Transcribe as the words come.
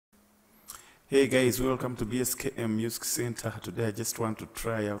Hey guys, welcome to BSKM Music Center. Today I just want to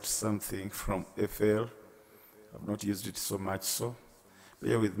try out something from FL. I've not used it so much, so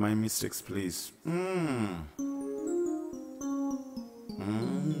bear with my mistakes, please.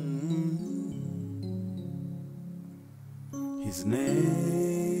 His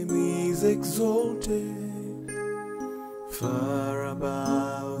name is exalted far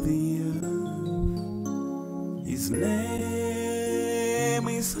above the earth. His name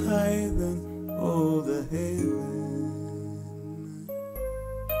is higher than all the heaven.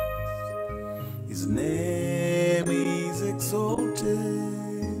 His name is exalted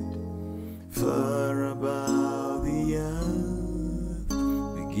far above the earth.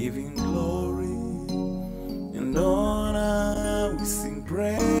 We give him glory and honor. We sing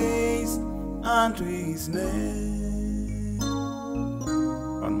praise unto his name.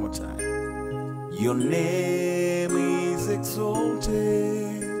 One more time. Your name is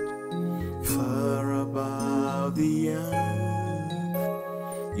exalted far above the earth.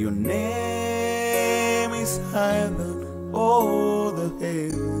 Your name is higher than all the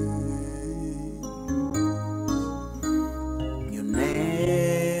heavens. Your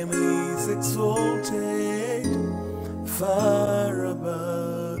name is exalted far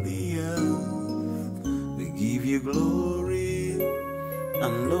above the earth. We give you glory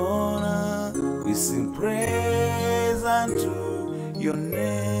and honor. We sing praise unto your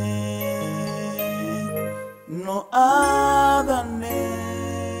name. No other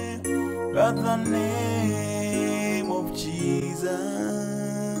name but the name of Jesus.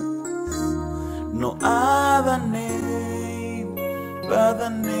 No other name but the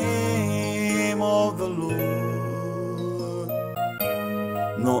name of the Lord.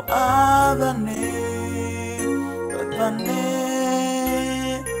 No other name but the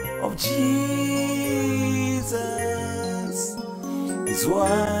name of Jesus is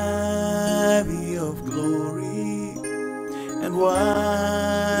worthy of glory and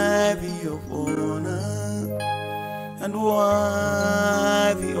worthy of honor and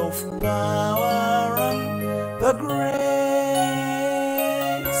worthy of power and the grace.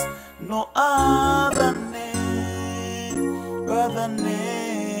 No other name but the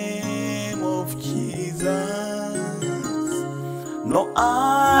name of Jesus. No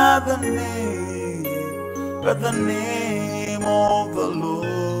other name but the name of the Lord.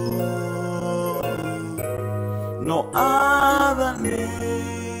 No other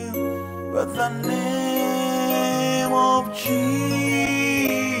name but the name of Jesus.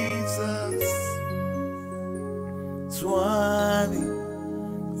 It's worthy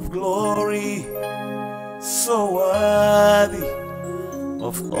of glory, so worthy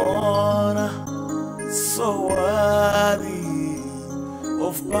of honor, so worthy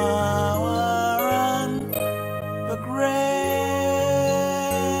of power and the grace.